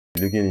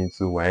be looking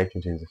into WAEC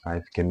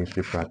 2025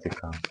 Chemistry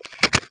Practical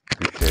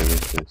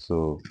preparation.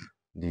 So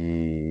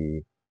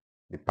the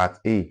part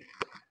A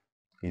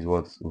is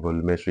what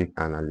volumetric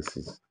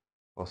analysis,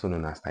 also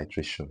known as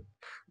titration.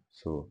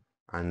 So,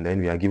 and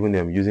then we are given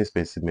them using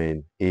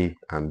specimen A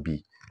and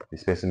B. The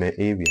specimen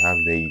A we have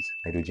there is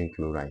hydrogen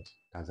chloride.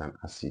 That's an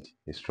acid,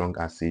 a strong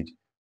acid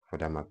for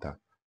that matter.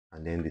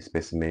 And then the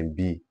specimen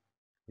B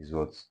is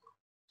what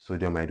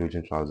sodium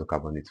hydrogen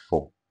triazocarbonate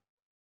 4.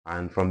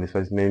 And from the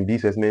specimen B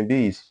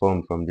is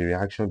formed from the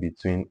reaction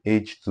between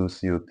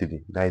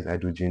H2CO3, that is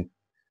hydrogen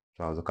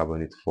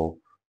triazocarbonate 4,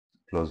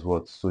 plus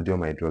what?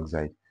 Sodium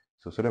hydroxide.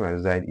 So sodium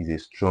hydroxide is a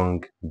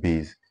strong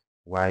base,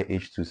 while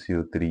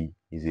H2CO3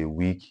 is a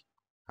weak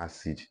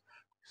acid.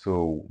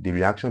 So the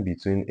reaction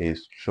between a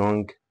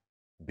strong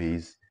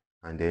base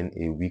and then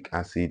a weak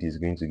acid is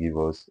going to give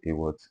us a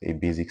what? A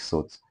basic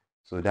salt.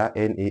 So that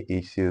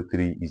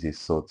NaHCO3 is a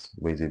salt,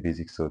 but it's a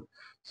basic salt.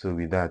 So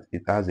with that,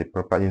 it has a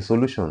property in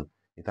solution.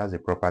 It has a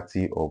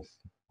property of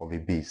a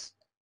base.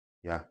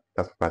 Yeah,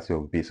 that's property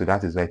of base. So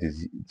that is why it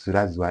is. So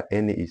that's why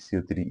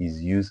NaHCO3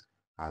 is used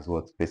as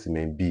what?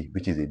 Specimen B,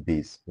 which is a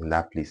base in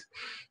that place.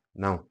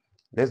 Now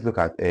let's look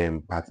at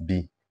part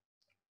B.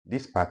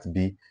 This part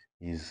B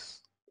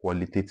is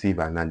qualitative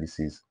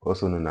analysis,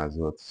 also known as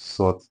what?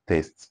 Salt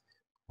test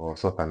or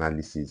salt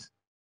analysis.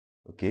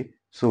 Okay,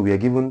 so we are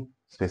given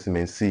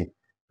specimen C,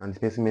 and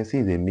specimen C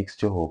is a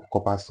mixture of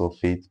copper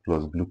sulfate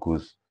plus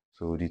glucose.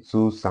 So the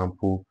two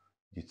sample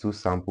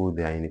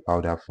they are in a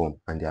powder form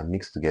and they are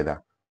mixed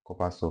together,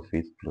 copper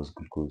sulfate plus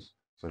glucose.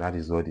 So that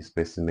is what the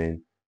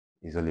specimen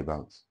is all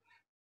about.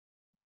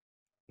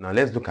 Now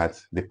let's look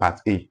at the part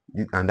A,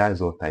 and that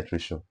is what?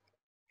 Titration,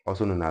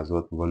 also known as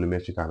what?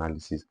 Volumetric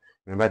analysis.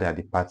 Remember that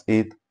the part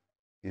A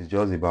is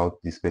just about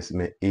the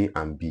specimen A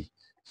and B.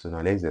 So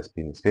now let's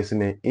explain it.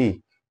 Specimen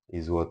A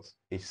is what?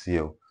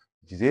 HCl.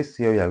 It is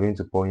HCl you are going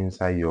to pour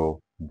inside your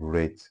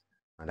burette,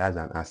 and that's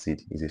an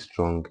acid. It's a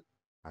strong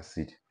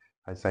acid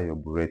inside your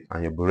burette,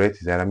 and your burette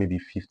is either maybe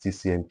 50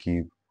 cm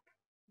cube.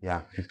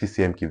 Yeah, 50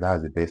 cm cube.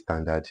 That's the best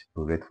standard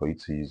burette for you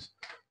to use.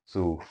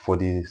 So for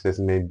the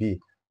specimen B,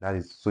 that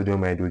is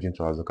sodium hydrogen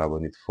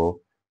triazocarbonate 4,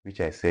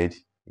 which I said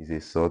is a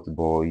salt,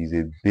 but is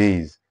a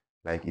base.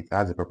 Like it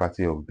has a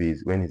property of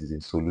base when it is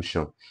in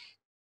solution.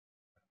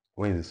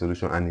 When it's a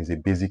solution and it's a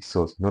basic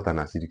salt, not an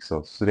acidic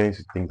salt. Students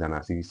should think an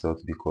acidic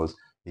salt because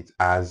it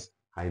has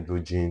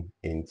hydrogen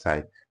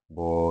inside,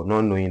 but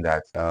not knowing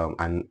that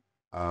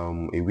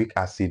a weak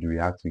acid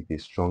reacts with a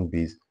strong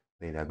base,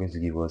 then they're going to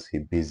give us a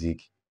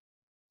basic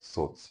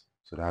salt.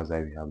 So that's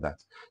why we have that.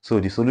 So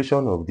the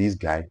solution of this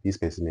guy, this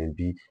specimen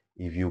B,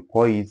 if you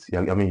pour it, you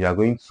are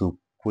going to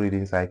put it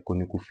inside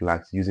conical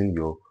flask using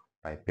your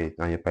pipette,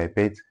 and your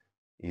pipette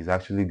is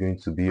actually going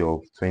to be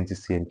of 20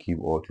 cm cube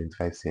or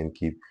 25 cm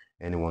cube.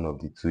 Any one of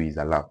the two is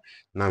allowed.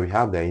 Now we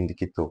have the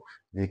indicator.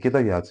 The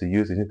indicator you have to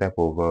use in any type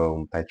of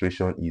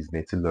titration is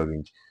methyl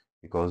orange,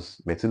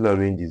 because methyl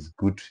orange is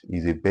good,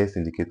 is a best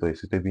indicator, a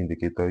suitable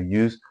indicator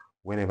used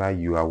whenever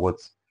you are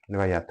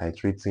whenever you are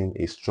titrating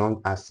a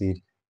strong acid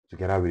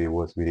together with a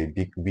what? With a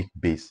big weak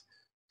base.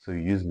 So you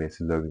use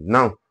methyl orange.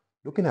 Now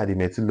looking at the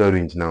methyl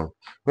orange now,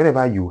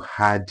 whenever you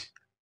add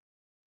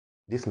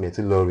this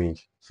methyl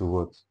orange to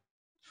what?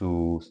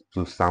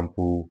 To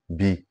sample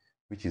B,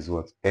 which is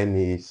what?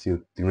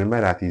 NaHCO. Remember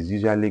that is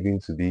usually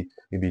going to be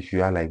maybe if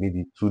you are like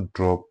maybe 2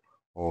 drop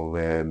of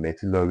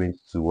methyl orange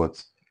to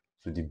what?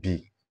 To the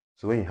B.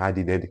 So when you add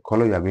it there, the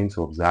color you are going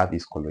to observe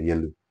is color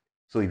yellow.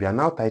 So if you are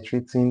now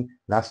titrating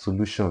that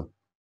solution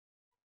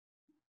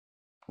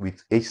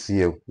with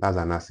HCl, that's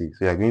an acid,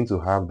 so you're going to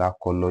have that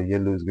color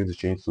yellow is going to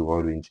change to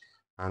orange.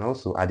 And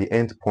also at the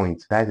end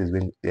point, that is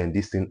when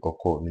this thing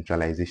occur,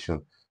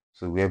 neutralization.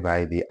 So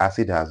whereby the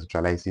acid has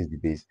neutralizes the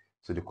base,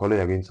 so the color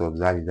you're going to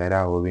observe is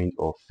either orange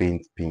or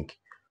faint pink.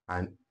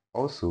 And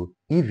also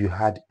if you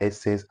had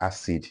excess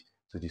acid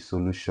to the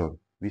solution,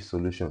 which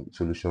solution?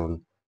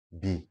 Solution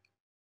B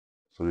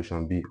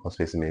or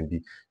specimen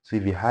B. So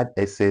if you had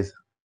excess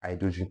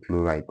hydrogen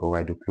chloride or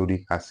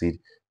hydrochloric acid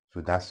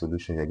to that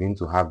solution, you're going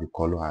to have the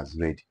color as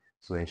red.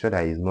 So ensure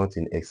that it's not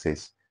in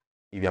excess.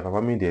 If you're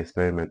performing the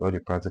experiment or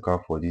the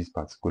practical for this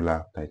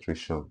particular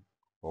titration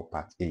or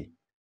part A,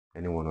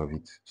 any one of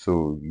it,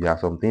 so there are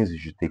some things you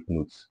should take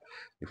notes.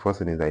 The first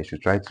thing is that you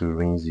should try to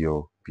rinse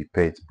your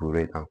pipette,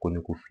 burette, and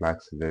conical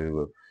flask very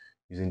well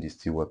using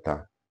distilled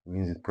water.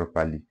 Rinse it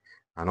properly,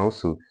 and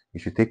also you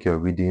should take your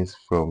readings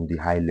from the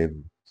high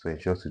level. So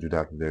ensure to do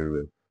that very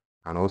well.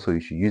 And also you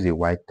should use a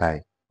white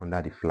tie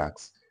under the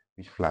flask.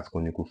 Which flask?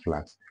 Conical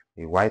flask.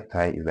 A white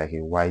tie is like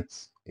a white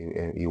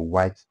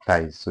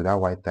tie. So that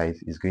white tie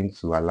is going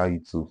to allow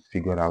you to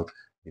figure out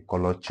the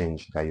color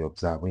change that you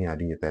observe when you are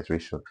doing your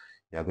titration.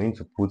 You are going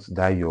to put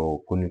that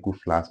your conical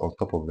flask on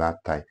top of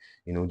that tie.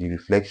 You know, the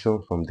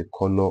reflection from the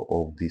color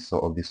of the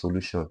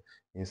solution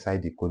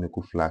inside the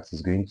conical flask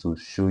is going to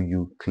show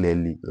you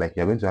clearly, like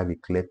you're going to have a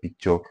clear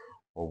picture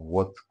of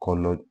what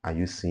color are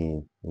you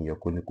seeing in your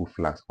conical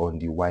flask on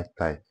the white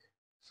tie.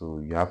 So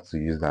you have to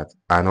use that.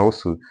 And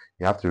also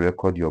you have to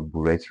record your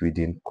bullet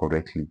reading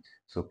correctly.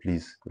 So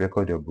please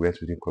record your bullet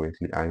reading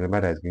correctly. And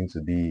remember that it's going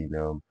to be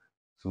in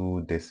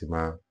 2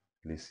 decimal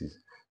places.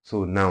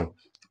 So now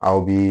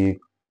I'll be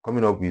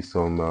coming up with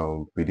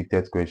some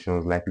predicted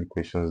questions, likely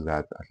questions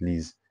that at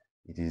least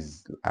it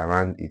is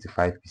around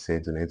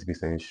 85% to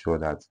 90% sure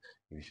that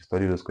if you should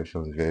study those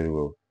questions very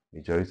well,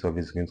 majority of it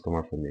is going to come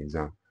out from the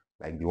exam.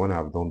 Like the one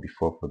I've done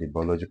before for the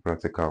biology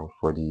practical,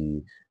 for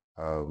the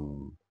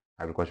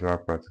agricultural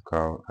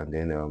practical, and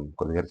then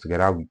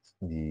together with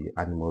the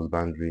animals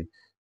boundary,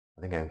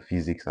 I think, and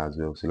physics as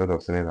well. So a lot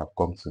of students have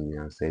come to me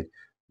and said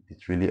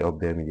it really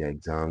helped them in their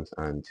exams,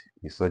 and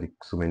they saw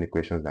so many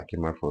questions that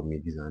came out from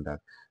me, this and that.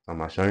 So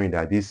I'm assuring you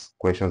that these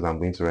questions I'm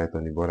going to write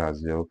on the board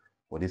as well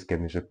for this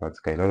chemistry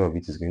practical, a lot of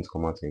it is going to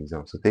come out in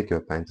exam. So take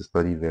your time to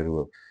study very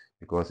well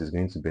because it's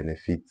going to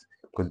benefit,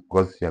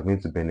 because you are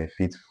going to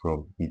benefit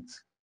from it.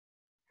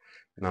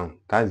 Now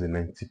that's the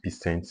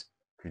 90%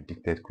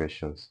 predicted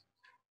questions.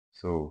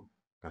 So you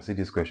can see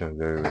this question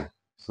very well.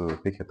 So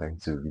take your time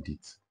to read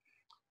it.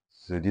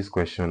 So this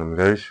question, I'm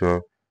very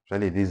sure,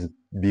 actually this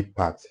B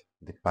part,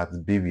 the part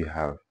B we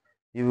have,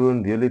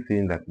 even the only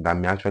thing that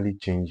may actually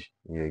change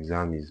in your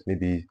exam is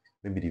maybe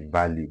the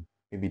value,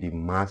 maybe the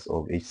mass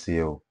of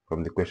HCl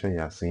from the question you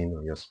are seeing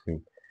on your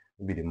screen,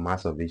 maybe the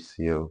mass of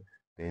HCl,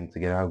 then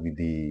together with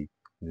the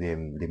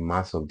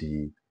mass of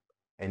the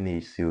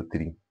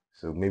NaCO3.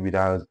 So maybe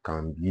that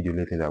can be the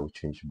only thing that will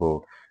change.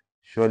 But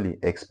surely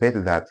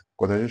expect that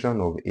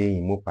concentration of A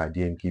in mole per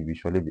dm cube will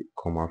surely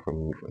come out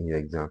from your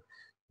exam.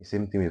 The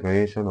same thing with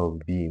concentration of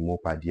B in mole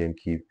per dm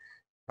cube.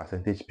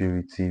 Percentage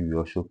purity will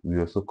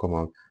also come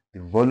out.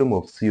 The volume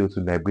of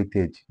CO2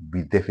 liberated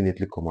will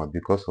definitely come out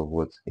because of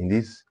what? In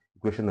this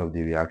equation of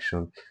the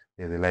reaction,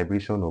 there's a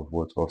liberation of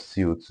what? Of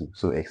CO2.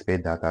 So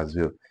expect that as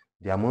well.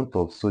 The amount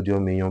of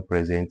sodium ion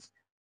present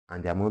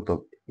and the amount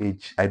of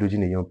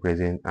hydrogen ion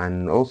present,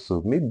 and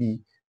also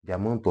maybe the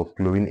amount of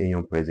chlorine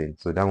ion present.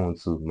 So that one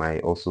too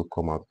might also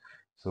come out.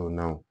 So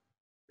now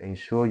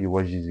ensure you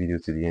watch this video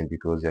to the end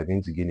because you're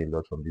going to gain a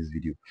lot from this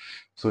video.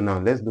 So now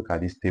let's look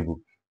at this table.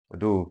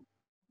 Although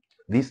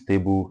this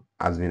table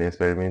has been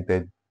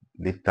experimented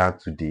later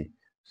today,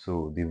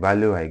 so the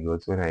value I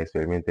got when I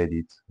experimented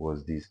it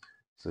was this.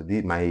 So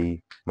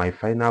my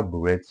final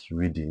Burette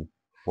reading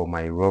for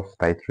my rough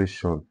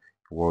titration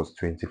was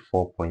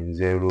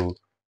 24.00.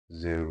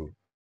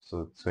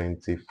 So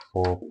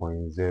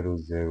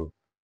 24.00.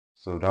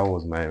 So that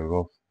was my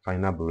rough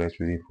final Burette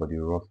reading for the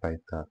rough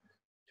title,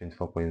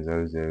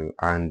 24.00.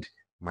 And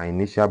my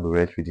initial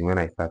Burette reading when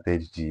I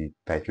started the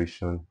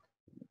titration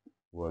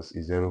was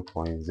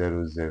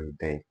 0.00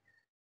 then.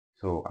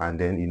 So, and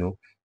then you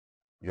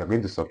are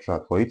going to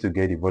subtract. For you to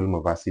get the volume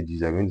of acid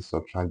use, you are going to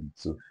subtract the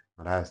two,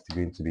 and that's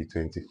going to be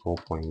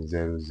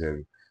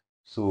 24.00.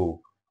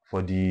 So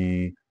for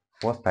the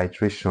first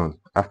titration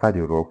after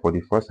the raw, for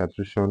the first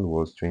titration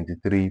was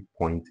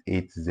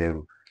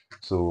 23.80.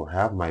 So I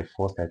have my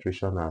first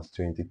titration as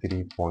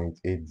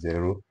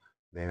 23.80.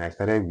 Then I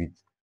started with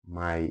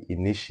my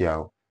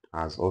initial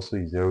as also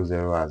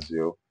 00 as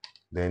well.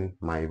 Then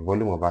my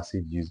volume of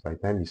acid used, by the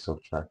time you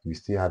subtract, we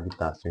still have it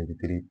as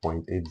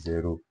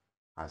 23.80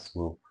 as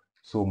well.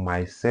 So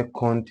my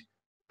second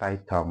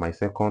title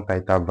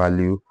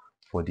value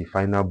for the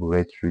final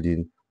Burette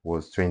reading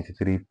was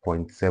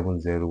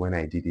 23.70 when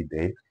I did it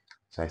there.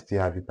 So I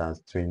still have it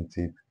as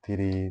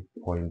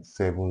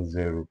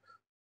 23.70.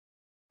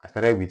 I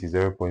started with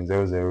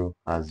 0.00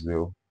 as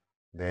well.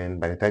 Then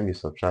by the time you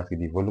subtract it,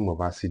 the volume of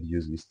acid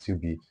used will still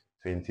be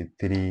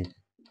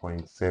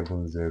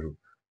 23.70.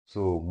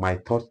 So my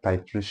third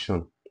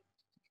titration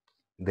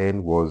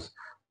then was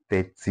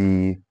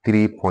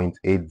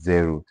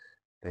 33.80.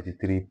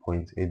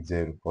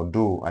 33.80.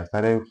 Although I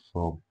started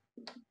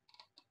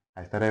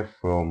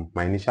from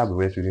my initial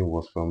Burette reading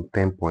was from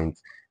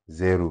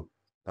 10.0.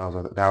 That was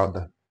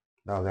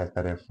where I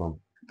started from,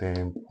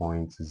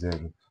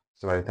 10.0.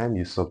 So by the time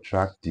you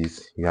subtract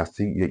this, you will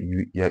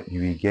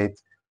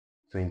get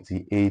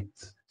 28.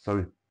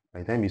 Sorry, by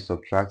the time you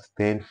subtract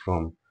 10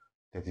 from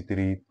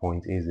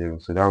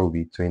 33.80, so that will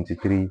be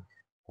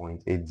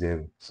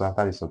 23.80. So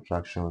after the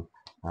subtraction,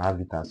 I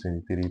have it as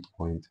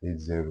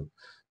 23.80.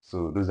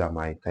 So those are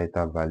my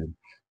title value.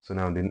 So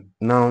now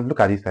look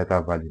at this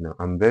title value. Now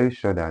I'm very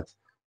sure that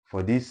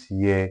for this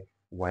year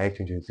WAEC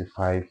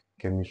 2025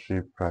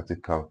 chemistry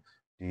practical,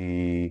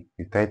 the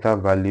title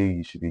value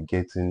you should be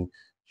getting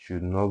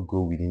should not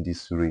go within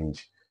this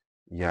range.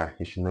 Yeah,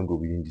 it should not go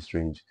within this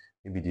range.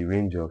 Maybe the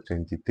range of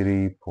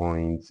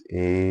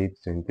 23.8,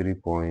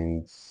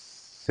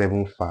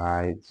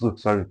 23.75. So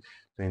sorry,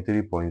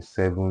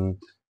 23.7,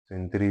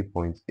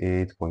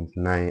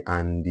 23.8.9,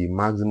 and the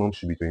maximum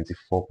should be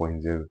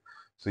 24.0.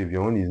 So if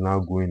your own is now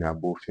going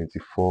above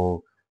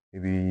 24,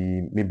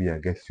 maybe I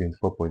guess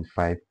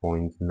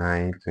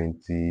 24.5.9,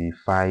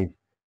 25,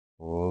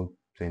 or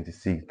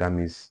 26, that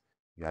means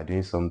you are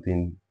doing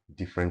something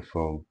different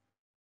from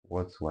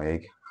what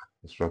WAEC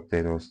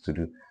instructed us to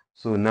do.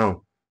 So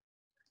now,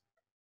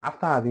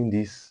 after having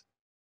this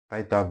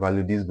title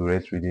value, this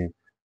Burette reading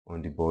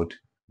on the board,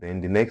 Then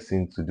the next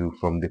thing to do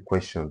from the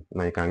question,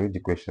 now you can read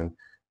the question.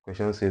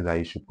 Question says that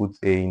you should put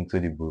A into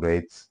the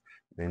burette,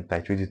 then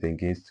titrate it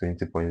against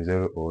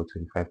 20.0 or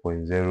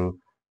 25.0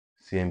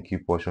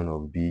 cm³ portion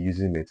of B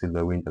using methyl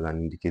lowering as an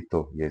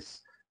indicator.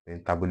 Yes.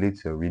 Then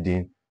tabulate your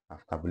reading.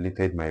 I've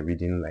tabulated my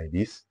reading like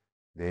this.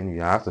 Then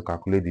you have to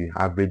calculate the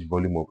average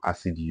volume of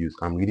acid used.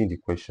 I'm reading the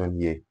question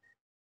here.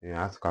 You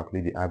have to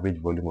calculate the average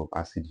volume of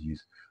acid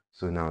used.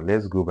 So now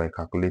let's go by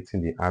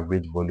calculating the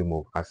average volume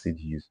of acid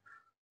used.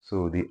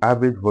 So the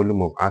average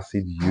volume of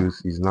acid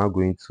used is now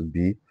going to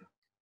be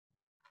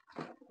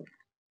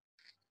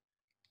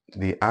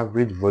the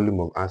average volume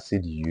of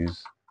acid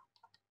used.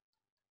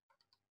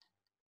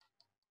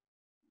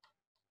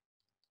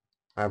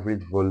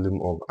 Average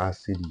volume of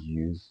acid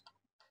used.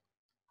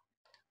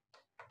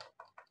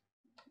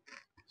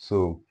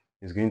 So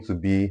it's going to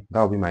be,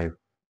 that will be my, you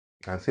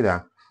can see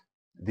that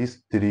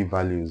these three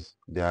values,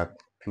 they are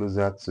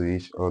closer to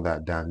each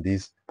other than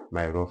this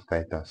my rough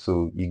title.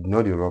 So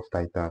ignore the rough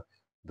title,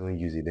 don't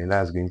use it. Then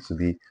that's going to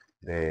be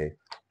the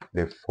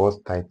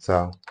first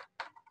title.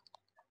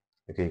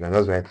 Okay, you can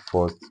just write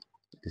first,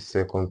 the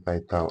second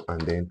title,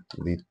 and then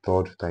the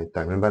third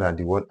title. Remember that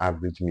the word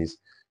average means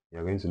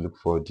you're going to look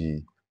for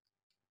the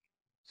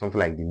something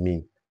like the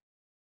mean.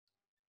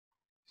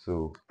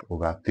 So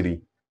over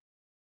 3.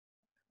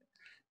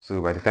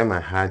 So by the time I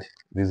add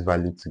this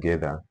value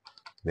together,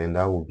 then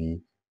that will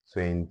be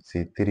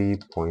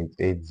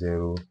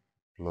 23.80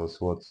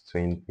 plus what?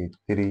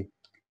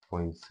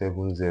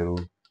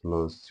 23.70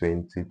 plus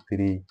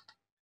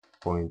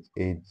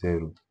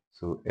 23.80.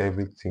 So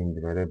everything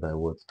divided by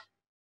what?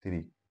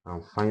 3.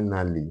 And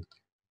finally,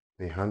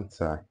 the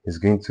answer is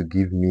going to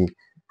give me,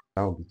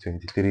 that will be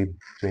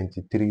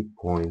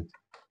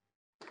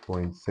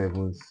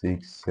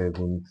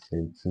 23.767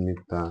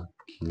 centimeter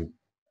cube.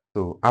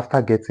 So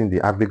after getting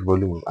the average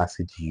volume of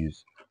acid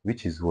used,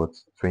 which is what?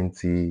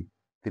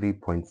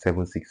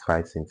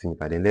 23.765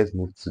 centimeter, then let's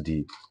move to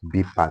the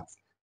B part.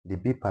 The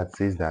B part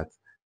says that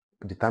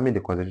determine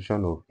the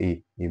concentration of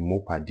A in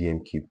mole per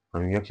dm cube.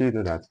 And we actually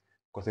know that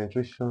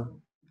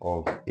concentration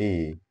of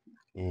A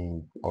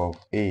in mole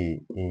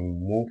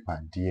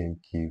per dm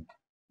cube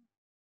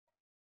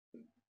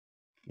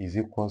is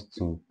equals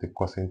to the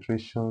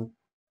concentration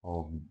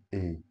of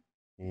A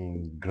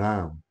in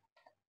gram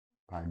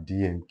per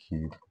dm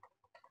cube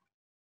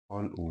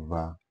all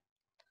over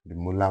the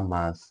molar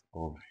mass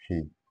of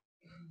A.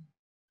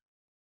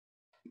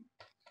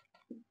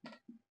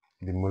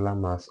 The molar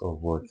mass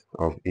of what?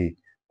 Of A.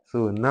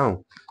 So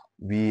now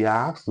we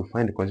are asked to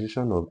find the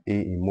concentration of A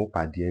in mole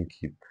per dm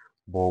cube,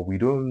 but we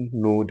don't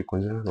know the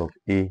concentration of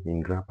A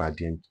in gram per dm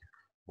cube.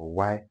 But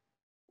why?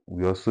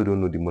 We also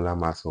don't know the molar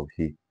mass of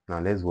A.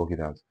 Now let's work it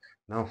out.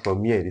 Now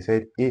from here, they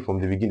said A, from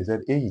the beginning, they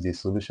said A is a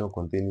solution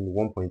containing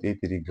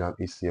 1.83 gram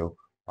HCl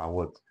per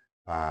what?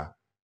 Per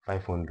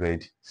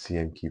 500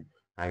 cm³.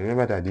 And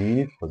remember that the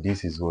unit for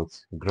this is what?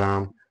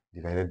 Gram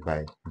divided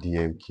by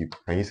dm cube.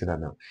 Can you see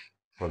that now?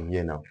 From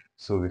here now.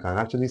 So we can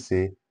actually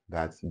say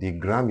that the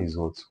gram is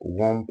what?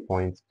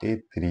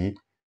 1.83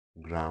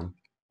 gram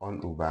all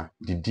over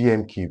the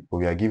dm cube, but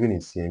we are given in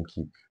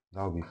cm³.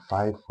 That will be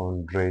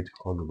 500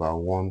 all over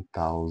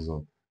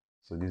 1000.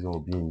 So this one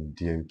will be in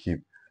dm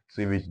cube.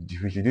 So if we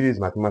should do this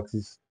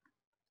mathematics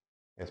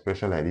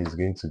expression like this, it's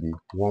going to be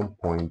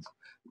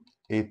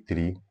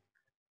 1.83,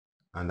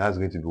 and that's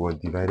going to be what?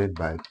 Divided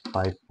by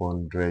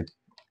 500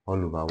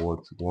 all over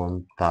what?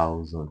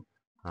 1000.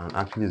 And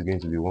actually it's going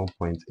to be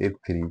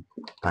 1.83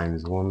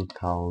 times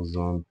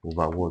 1000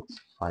 over what?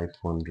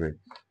 500.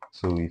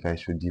 So if I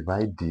should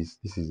divide this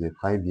is a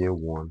 5-year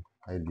 1,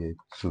 5-year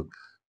 2.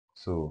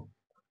 So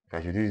if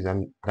I should do this, that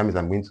means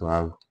I'm going to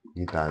have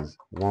it as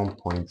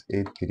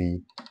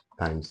 1.83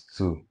 times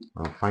 2,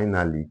 and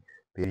finally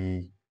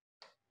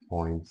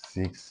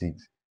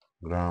 3.66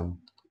 gram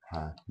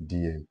per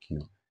dm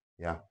cube.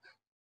 Yeah.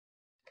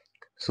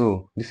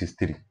 So this is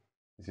 3.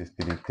 This is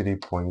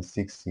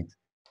 3.66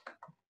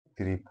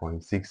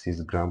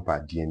 gram per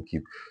dm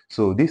cube.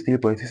 So this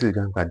 3.66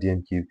 gram per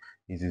dm cube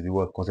is the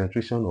what?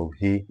 Concentration of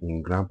A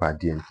in gram per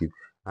dm cube.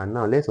 And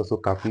now let's also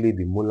calculate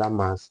the molar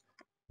mass.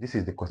 This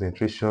is the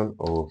concentration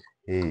of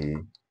A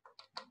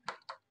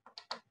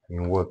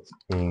in what?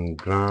 In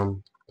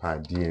gram per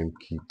dm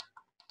cube.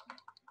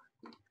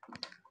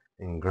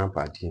 In gram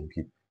per dm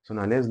cube. So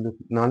now let's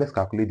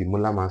calculate the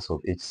molar mass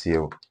of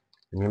HCl.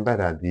 Remember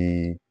that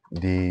the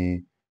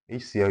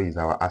HCl is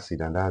our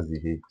acid, and that's the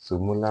A. So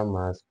molar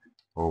mass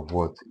of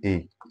what?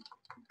 A.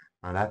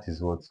 And that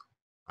is what?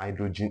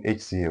 Hydrogen,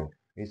 HCl.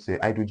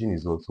 Hydrogen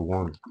is what?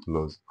 1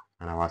 plus,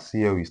 and our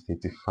Cl is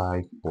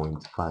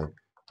 35.5,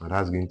 and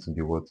that's going to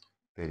be what?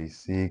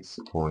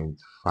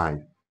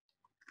 36.5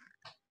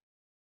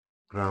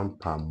 gram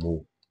per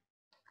mole.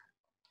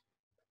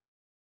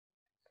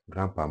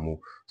 Gram per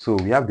mole. So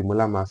we have the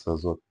molar mass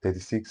as what?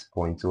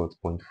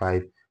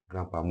 36.5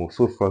 gram per mole.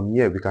 So from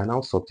here we can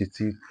now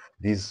substitute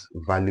this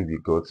value we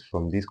got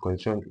from this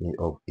concentration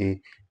of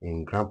A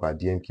in gram per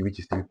dm cube, which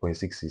is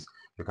 3.66.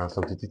 We can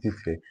substitute it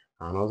here,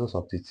 and also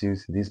substitute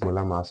this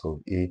molar mass of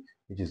A,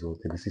 which is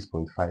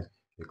 36.5.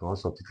 You can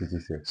also substitute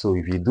this here. So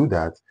if you do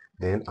that,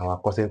 then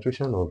our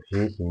concentration of A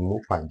in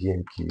mole per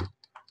dm cube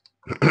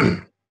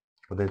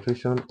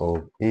concentration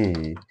of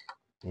A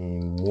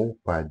in mole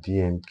per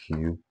dm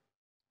cube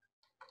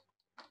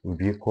will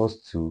be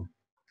equals to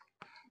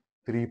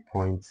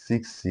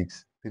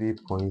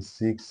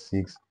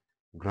 3.66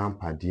 gram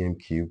per dm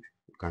cube.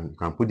 You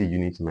can put the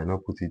unit, you might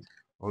not put it,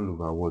 all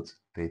over what,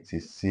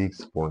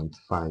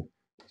 36.5.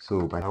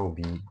 so by that will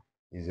be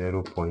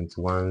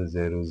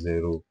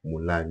 0.100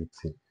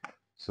 molarity.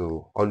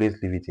 So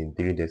always leave it in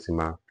 3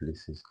 decimal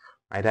places.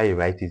 Either you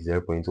write it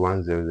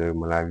 0.100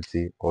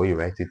 molarity or you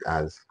write it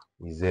as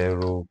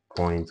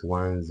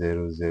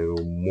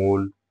 0.100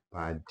 mole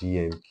per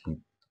dm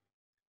cube.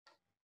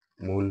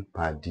 Mole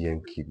per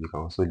dm cube. You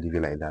can also leave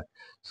it like that.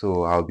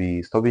 So I'll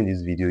be stopping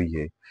this video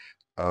here.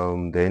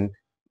 Then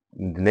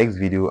in the next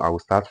video I will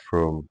start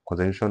from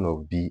concentration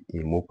of B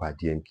in mole per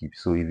dm cube.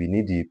 So if you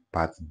need the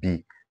part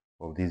B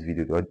of this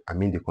video, I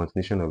mean the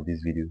continuation of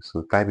this video,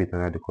 so type it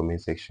under the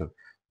comment section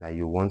that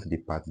you want the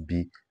part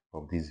B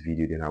of this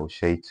video, then I will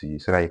share it to you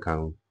so that you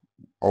can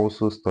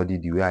also study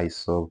the way I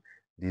solve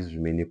these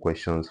remaining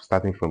questions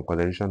starting from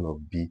concentration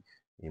of B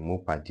in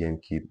mole per dm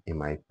cube in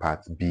my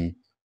part B,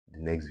 the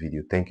next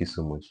video. Thank you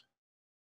so much.